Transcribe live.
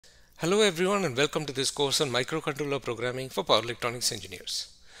Hello everyone and welcome to this course on microcontroller programming for power electronics engineers.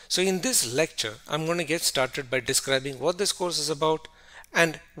 So in this lecture, I'm going to get started by describing what this course is about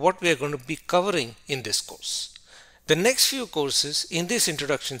and what we are going to be covering in this course. The next few courses in this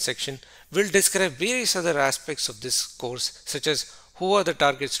introduction section will describe various other aspects of this course, such as who are the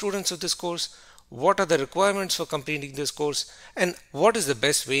target students of this course, what are the requirements for completing this course, and what is the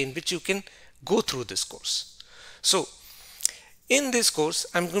best way in which you can go through this course. So in this course,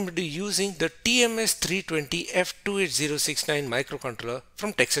 I'm going to be using the TMS320F28069 microcontroller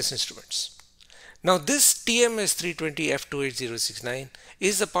from Texas Instruments. Now this TMS320F28069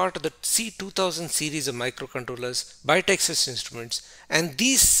 is a part of the C2000 series of microcontrollers by Texas Instruments, and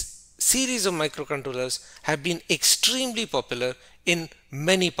these series of microcontrollers have been extremely popular in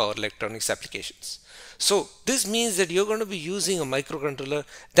many power electronics applications. So this means that you're going to be using a microcontroller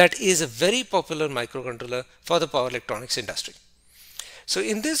that is a very popular microcontroller for the power electronics industry. So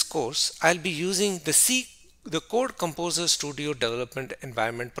in this course, I'll be using the Code Composer Studio development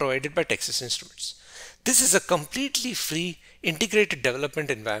environment provided by Texas Instruments. This is a completely free integrated development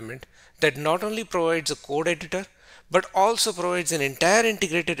environment that not only provides a code editor, but also provides an entire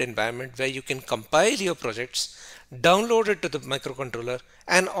integrated environment where you can compile your projects, download it to the microcontroller,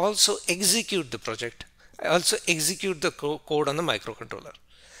 and also execute the code on the microcontroller,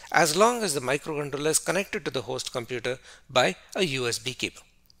 as long as the microcontroller is connected to the host computer by a USB cable.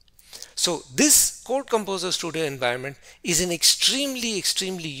 So this Code Composer Studio environment is an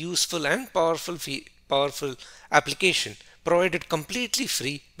extremely useful and powerful application provided completely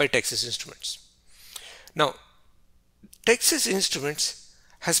free by Texas Instruments. Now, Texas Instruments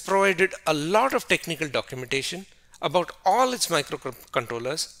has provided a lot of technical documentation about all its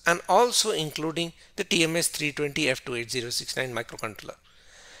microcontrollers, and also including the TMS320F28069 microcontroller.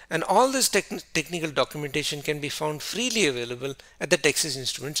 And all this technical documentation can be found freely available at the Texas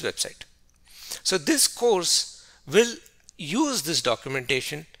Instruments website. So this course will use this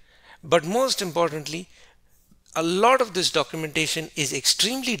documentation, but most importantly, a lot of this documentation is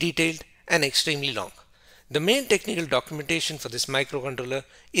extremely detailed and extremely long. The main technical documentation for this microcontroller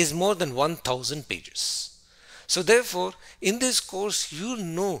is more than 1000 pages. So therefore, in this course,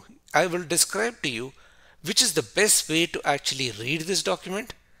 I will describe to you which is the best way to actually read this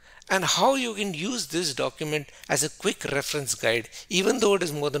document, and how you can use this document as a quick reference guide, even though it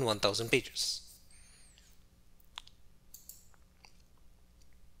is more than 1000 pages.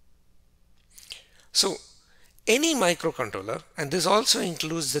 So any microcontroller, and this also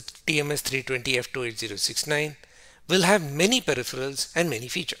includes the TMS320F28069, will have many peripherals and many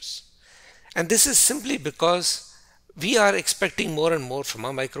features. And this is simply because we are expecting more and more from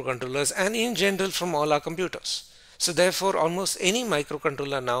our microcontrollers and in general from all our computers. So therefore, almost any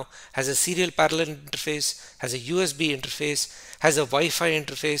microcontroller now has a serial parallel interface, has a USB interface, has a Wi-Fi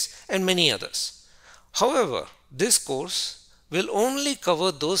interface, and many others. However, this course will only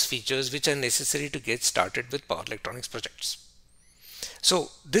cover those features which are necessary to get started with power electronics projects. So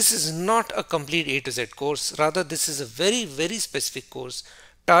this is not a complete A to Z course. Rather, this is a very specific course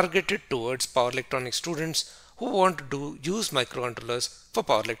targeted towards power electronics students who want to use microcontrollers for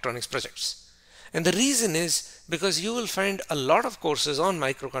power electronics projects. And the reason is because you will find a lot of courses on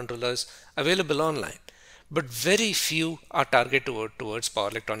microcontrollers available online, but very few are targeted towards power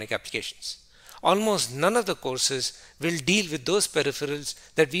electronic applications. Almost none of the courses will deal with those peripherals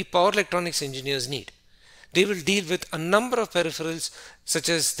that we power electronics engineers need. They will deal with a number of peripherals such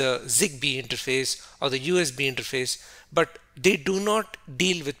as the Zigbee interface or the USB interface, but they do not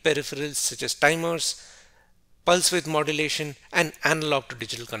deal with peripherals such as timers, pulse width modulation, and analog to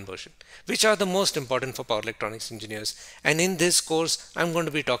digital conversion, which are the most important for power electronics engineers. And in this course, I'm going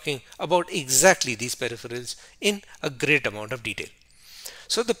to be talking about exactly these peripherals in a great amount of detail.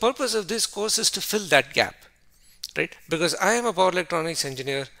 So the purpose of this course is to fill that gap, right? Because I am a power electronics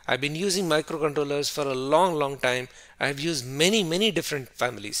engineer. I've been using microcontrollers for a long time. I've used many different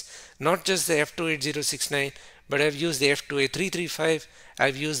families, not just the F28069, but I've used the F2A335,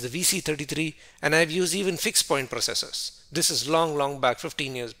 I've used the VC33, and I've used even fixed point processors. This is long back,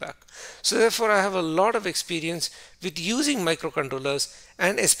 15 years back. So therefore, I have a lot of experience with using microcontrollers,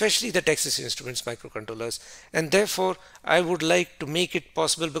 and especially the Texas Instruments microcontrollers. And therefore, I would like to make it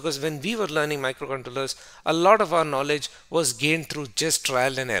possible, because when we were learning microcontrollers, a lot of our knowledge was gained through just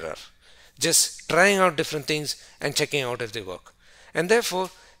trial and error, just trying out different things and checking out if they work. And therefore,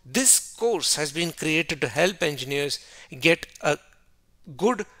 this course has been created to help engineers get a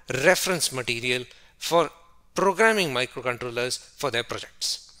good reference material for programming microcontrollers for their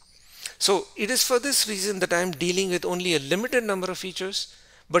projects. So it is for this reason that I am dealing with only a limited number of features,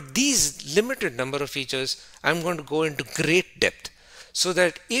 but these limited number of features I'm going to go into great depth, so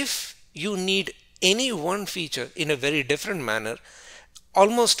that if you need any one feature in a very different manner,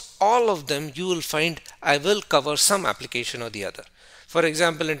 almost all of them you will find I will cover some application or the other. For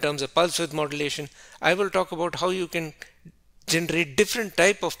example, in terms of pulse width modulation, I will talk about how you can generate different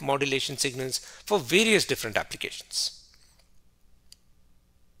type of modulation signals for various different applications.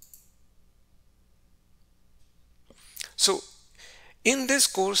 So in this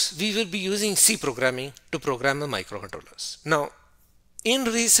course, we will be using C programming to program the microcontrollers. Now, in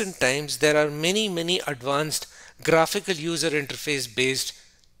recent times, there are many advanced graphical user interface based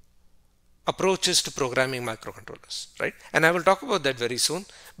approaches to programming microcontrollers, right? And I will talk about that very soon.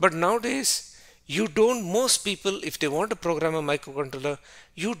 But nowadays, most people, if they want to program a microcontroller,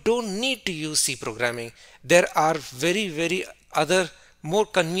 you don't need to use C programming. There are very other more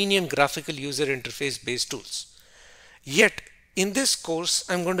convenient graphical user interface based tools. Yet, in this course,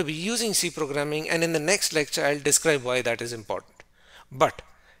 I'm going to be using C programming, and in the next lecture, I'll describe why that is important. But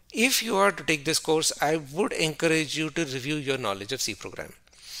if you are to take this course, I would encourage you to review your knowledge of C programming.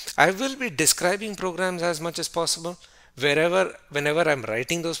 I will be describing programs as much as possible whenever I'm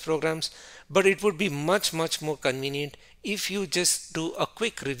writing those programs, but it would be much more convenient if you just do a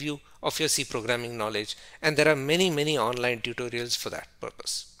quick review of your C programming knowledge, and there are many online tutorials for that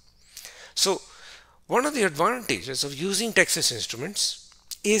purpose. So one of the advantages of using Texas Instruments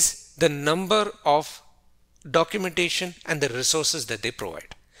is the number of documentation and the resources that they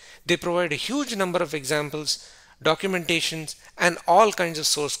provide. They provide a huge number of examples, documentations, and all kinds of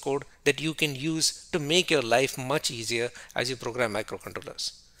source code that you can use to make your life much easier as you program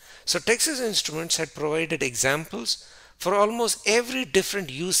microcontrollers. So Texas Instruments had provided examples for almost every different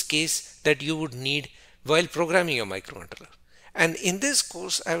use case that you would need while programming your microcontroller. And in this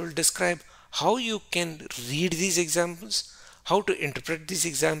course, I will describe how you can read these examples, how to interpret these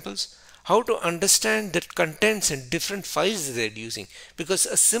examples, how to understand the contents in different files that they're using, because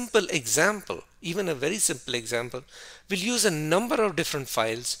a simple example, even a very simple example, will use a number of different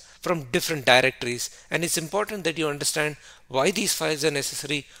files from different directories, and it's important that you understand why these files are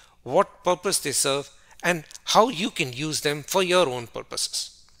necessary, what purpose they serve, and how you can use them for your own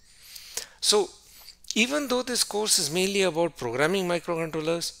purposes. So even though this course is mainly about programming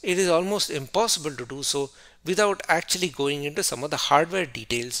microcontrollers, it is almost impossible to do so without actually going into some of the hardware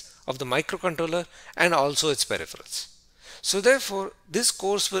details of the microcontroller and also its peripherals. So therefore, this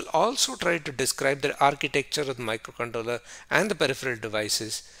course will also try to describe the architecture of the microcontroller and the peripheral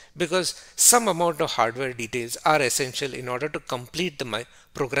devices, because some amount of hardware details are essential in order to complete the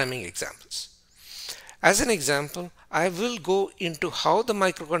programming examples. As an example, I will go into how the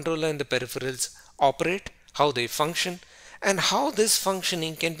microcontroller and the peripherals operate, how they function, and how this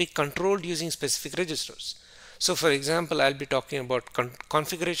functioning can be controlled using specific registers. So for example, I'll be talking about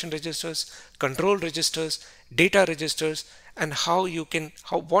configuration registers, control registers, data registers, and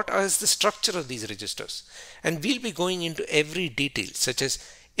what is the structure of these registers. And we'll be going into every detail, such as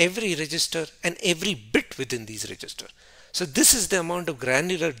every register and every bit within these registers. So this is the amount of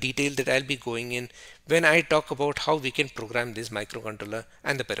granular detail that I'll be going in when I talk about how we can program this microcontroller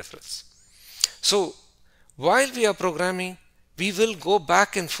and the peripherals. So while we are programming, we will go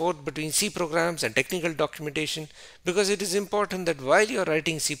back and forth between C programs and technical documentation, because it is important that while you're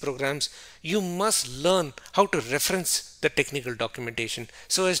writing C programs, you must learn how to reference the technical documentation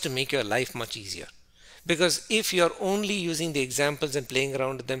so as to make your life much easier. Because if you're only using the examples and playing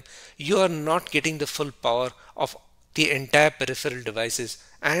around with them, you are not getting the full power of the entire peripheral devices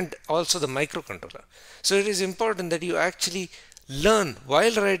and also the microcontroller. So it is important that you actually learn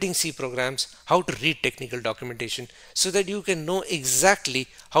while writing C programs how to read technical documentation so that you can know exactly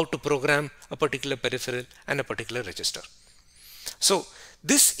how to program a particular peripheral and a particular register. So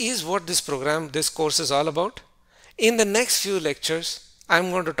this is what this course is all about. In the next few lectures,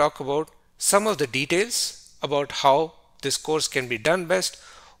 I'm going to talk about some of the details about how this course can be done best,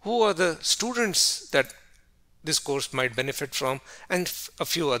 who are the students that this course might benefit from, and a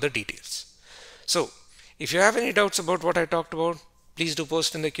few other details. So if you have any doubts about what I talked about, please do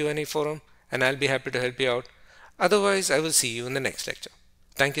post in the Q&A forum and I'll be happy to help you out. Otherwise, I will see you in the next lecture.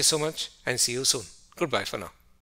 Thank you so much and see you soon. Goodbye for now.